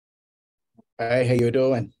Hey, how you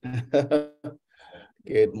doing?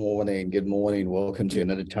 Good morning. Good morning. Welcome to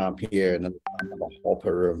another time here, another time in the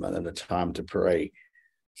Hopper Room, another time to pray.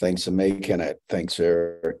 Thanks for making it. Thanks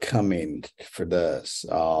for coming for this.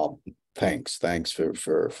 Thanks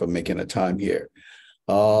for making a time here.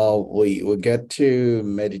 We get to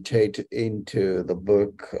meditate into the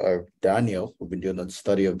book of Daniel. We've been doing a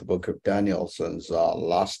study of the book of Daniel since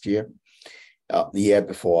last year. The year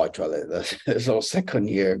before, actually. This is our second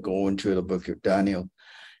year going through the book of Daniel.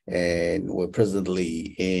 And we're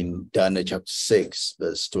presently in Daniel chapter 6,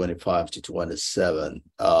 verse 25 to 27.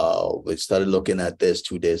 We started looking at this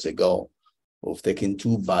 2 days ago. We've taken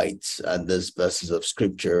 2 bites at these verses of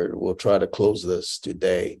scripture. We'll try to close this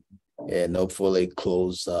today and hopefully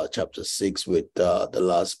close chapter 6 with the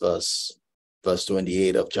last verse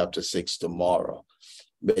 28 of chapter 6 tomorrow.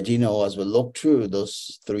 But, as we look through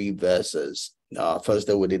those 3 verses, first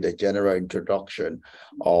we did a general introduction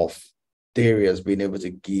of Darius being able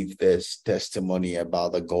to give this testimony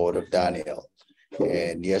about the God of Daniel.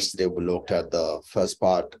 And yesterday we looked at the first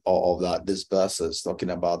part of this verses,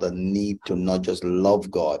 talking about the need to not just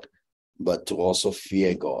love God, but to also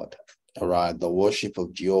fear God. All right, the worship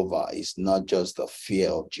of Jehovah is not just the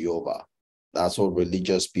fear of Jehovah. That's what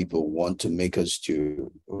religious people want to make us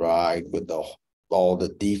do, right, with all the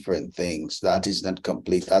different things. That is not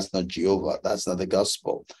complete. That's not Jehovah. That's not the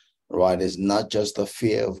gospel, right? It's not just the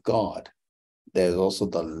fear of God. There's also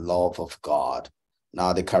the love of God.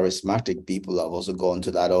 Now, the charismatic people have also gone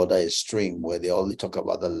to that other extreme where they only talk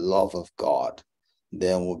about the love of God.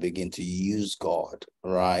 Then we'll begin to use God,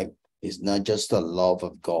 right? It's not just the love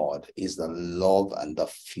of God. It's the love and the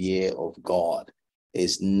fear of God.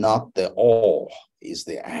 It's not the awe, it's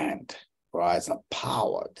the hand, right? It's the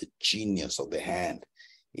power, the genius of the hand.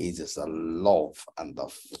 It is the love and the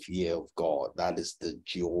fear of God. That is the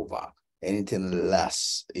Jehovah. Anything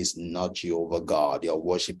less is not Jehovah God. You're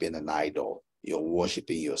worshiping an idol. You're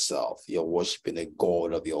worshiping yourself. You're worshiping a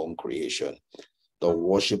God of your own creation. The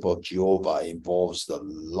worship of Jehovah involves the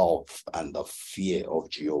love and the fear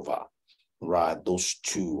of Jehovah, right? Those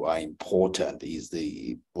 2 are important. Is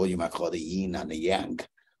the, what you might call the yin and the yang,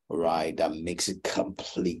 right? That makes it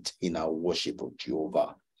complete in our worship of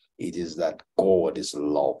Jehovah. It is that God is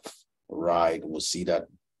love, right? We'll see that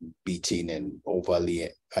beaten and overly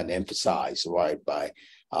and emphasized, right, by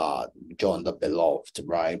John the Beloved,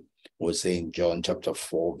 right? We're saying John chapter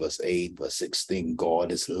 4, verse 8, verse 16,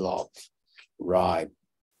 God is love, right?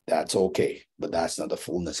 That's okay, but that's not the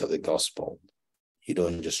fullness of the gospel. You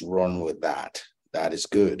don't just run with that. That is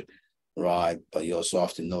good, right? But you also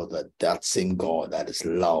have to know that that same God that is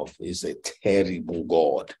love is a terrible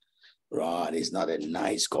God, right? He's not a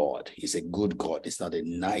nice God. He's a good God. It's not a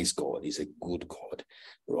nice God. He's a good God,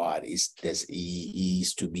 right? He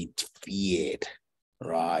is to be feared,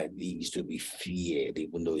 right? He is to be feared,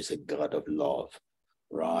 even though he's a God of love,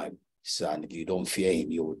 right? So, and if you don't fear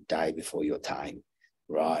him, you will die before your time,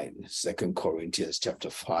 right? 2 Corinthians chapter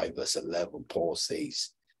 5, verse 11, Paul says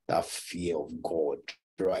that fear of God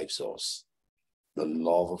drives us. The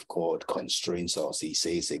love of God constrains us. He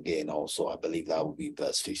says again also, I believe that would be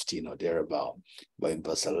verse 15 or thereabout. But in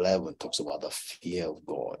verse 11, talks about the fear of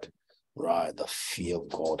God, right? The fear of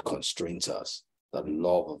God constrains us. The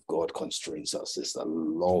love of God constrains us. It's the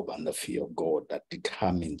love and the fear of God that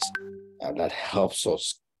determines and that helps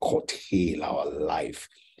us curtail our life,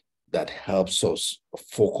 that helps us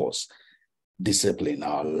focus, discipline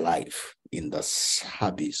our life in the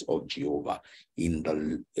service of Jehovah, in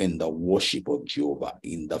the worship of Jehovah,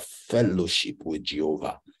 in the fellowship with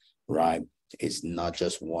Jehovah, right? It's not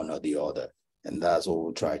just one or the other. And that's what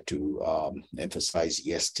we tried to emphasize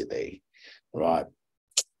yesterday, right?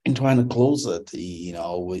 In trying to close it,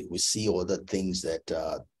 we see all the things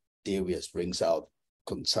that Darius brings out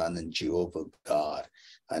concerning Jehovah God.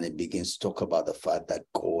 And it begins to talk about the fact that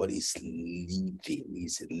God is living.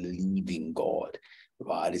 He's a living God,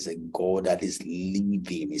 right? It's a God that is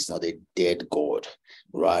living. It's not a dead God,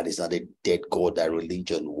 right? It's not a dead God that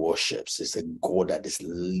religion worships. It's a God that is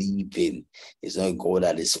living. It's not a God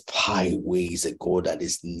that is far away. It's a God that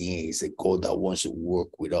is near. It's a God that wants to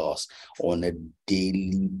work with us on a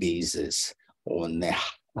daily basis, on a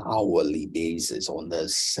hourly basis, on the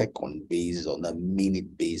second basis, on the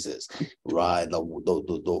minute basis, right?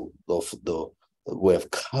 We have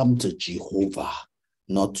come to Jehovah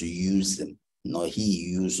not to use him, nor he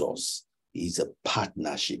use us. It's a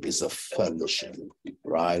partnership, it's a fellowship,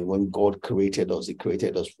 right? When God created us, he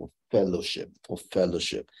created us for fellowship,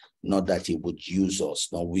 not that he would use us,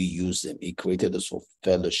 nor we use him. He created us for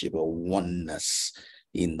fellowship, or oneness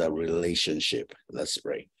in the relationship. Let's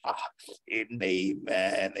pray.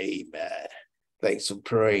 Amen, amen. Thanks for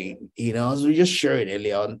praying. As we just shared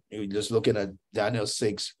earlier on, we were just looking at Daniel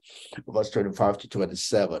 6, verse 25 to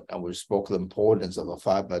 27, and we spoke the importance of the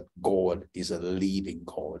fact that God is a living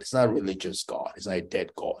God. It's not a religious God. It's not a dead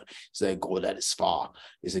God. It's not a God that is far.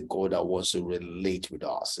 It's a God that wants to relate with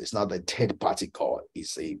us. It's not a third-party God.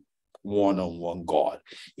 It's a one-on-one God.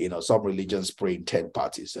 Some religions pray in third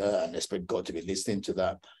parties and expect God to be listening to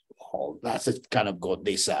them. Oh, that's the kind of God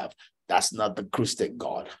they serve. That's not the Christian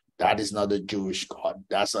God. That is not the Jewish God.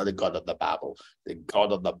 That's not the God of the Bible. The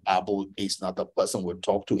God of the Bible is not the person we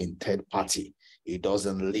talk to in third party. He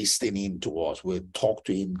doesn't listen in to us. We talk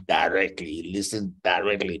to him directly. He listens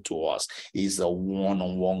directly to us. He's a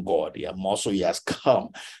one-on-one God. He has come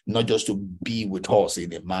not just to be with us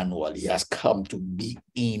in Emmanuel. He has come to be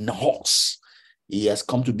in us. He has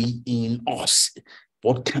come to be in us.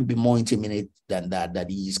 What can be more intimate than that? That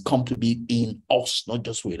he's come to be in us, not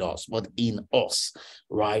just with us, but in us,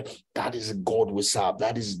 right? That is a God we serve.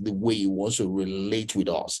 That is the way he wants to relate with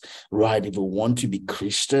us, right? If we want to be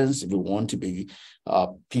Christians, if we want to be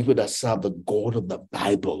people that serve the God of the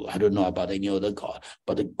Bible, I don't know about any other God,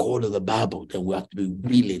 but the God of the Bible, then we have to be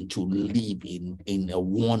willing to live in a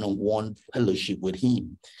one-on-one fellowship with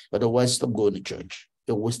him. Otherwise, stop going to church.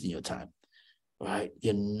 You're wasting your time. Right?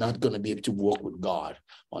 You're not going to be able to walk with God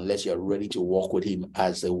unless you're ready to walk with him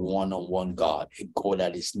as a one-on-one God, a God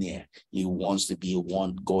that is near. He wants to be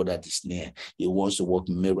one God that is near. He wants to work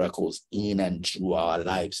miracles in and through our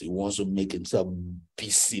lives. He wants to make himself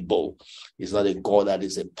visible. He's not a God that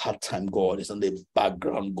is a part-time God. He's not a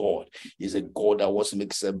background God. He's a God that wants to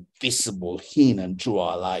make himself visible in and through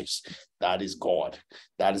our lives. That is God.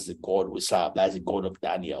 That is the God we serve. That's the God of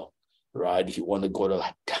Daniel, right? If you want the God of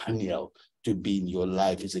Daniel to be in your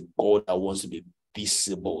life, is a God that wants to be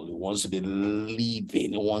visible. He wants to be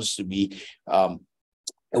living. He wants to be, it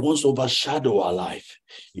wants to overshadow our life.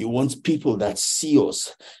 He wants people that see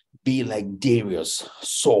us be like Darius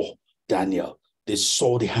saw Daniel. They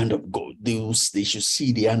saw the hand of God. They should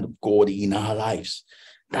see the hand of God in our lives.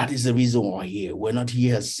 That is the reason why we're here. We're not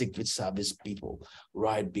here as secret service people,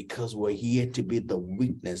 right? Because we're here to be the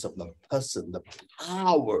witness of the person, the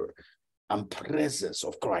power and presence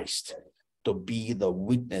of Christ. To be the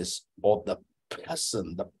witness of the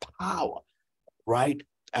person, the power, right?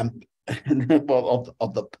 And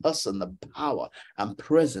of the person, the power and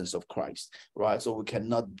presence of Christ, right? So we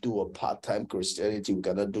cannot do a part-time Christianity. We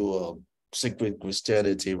cannot do a secret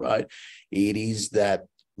Christianity, right? It is that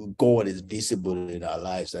God is visible in our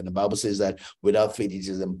lives. And the Bible says that without faith, it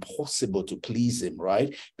is impossible to please him,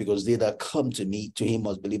 right? Because they that come to him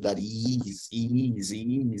must believe that he is, and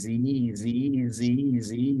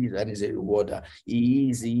he's a rewarder. He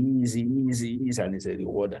is, and he's a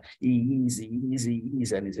rewarder. He is,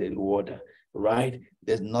 and he's a rewarder, right?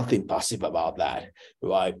 There's nothing passive about that,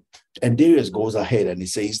 right? And Darius goes ahead and he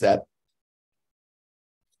says that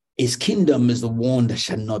his kingdom is the one that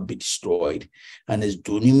shall not be destroyed, and his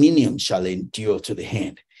dominion shall endure to the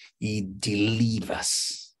end. He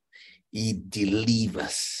delivers. He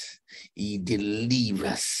delivers. He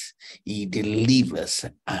delivers. He delivers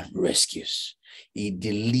and rescues. He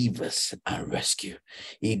delivers and rescues.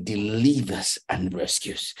 He delivers and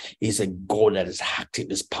rescues. He's a God that is active.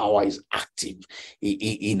 His power is active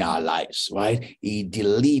in our lives, right? He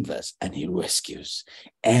delivers and he rescues.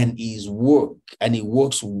 And he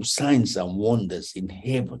works signs and wonders in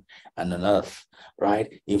heaven and on earth,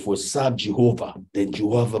 right? If we serve Jehovah, then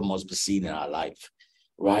Jehovah must be seen in our life.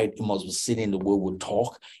 Right? It must be seen in the way we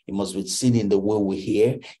talk. It must be seen in the way we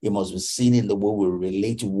hear. It must be seen in the way we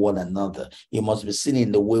relate to one another. It must be seen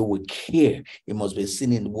in the way we care. It must be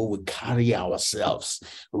seen in the way we carry ourselves,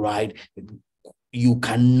 right? You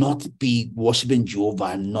cannot be worshiping Jehovah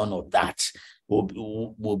and none of that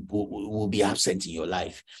will be absent in your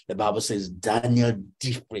life. The Bible says Daniel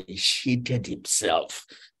differentiated himself.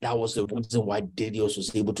 That was the reason why Darius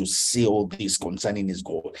was able to say all this concerning his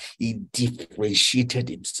God. He differentiated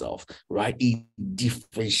himself, right? He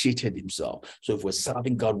differentiated himself. So if we're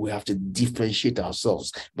serving God, we have to differentiate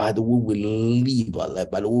ourselves by the way we live our life,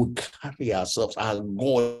 by the way we carry ourselves. Our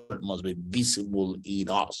God must be visible in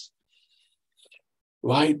us,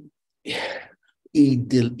 right? He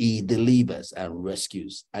delivers and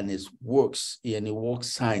rescues, and he works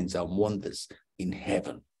signs and wonders in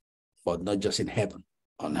heaven, but not just in heaven,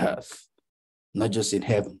 on earth. Not just in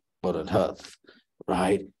heaven, but on earth,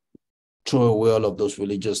 right? Throw away all of those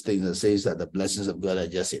religious things that says that the blessings of God are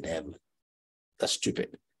just in heaven. That's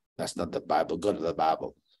stupid. That's not the Bible. God of the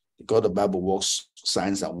Bible. The God of the Bible works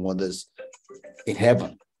signs and wonders in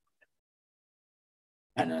heaven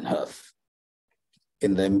and on earth,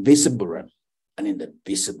 in the invisible realm and in the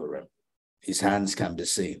visible realm. His hands can be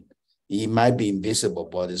seen. He might be invisible,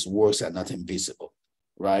 but his works are not invisible,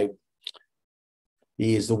 right?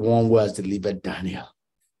 He is the one who has delivered Daniel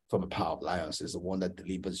from the power of lions. Is the one that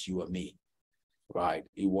delivers you and me, right?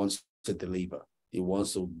 He wants to deliver. He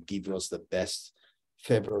wants to give us the best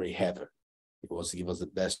February ever. He wants to give us the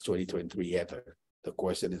best 2023 ever. The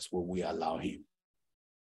question is, will we allow him?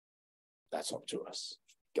 That's up to us.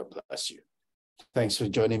 God bless you. Thanks for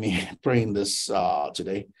joining me praying this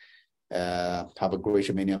today. Have a great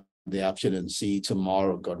remaining of the afternoon. See you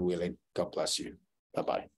tomorrow, God willing. God bless you. Bye-bye.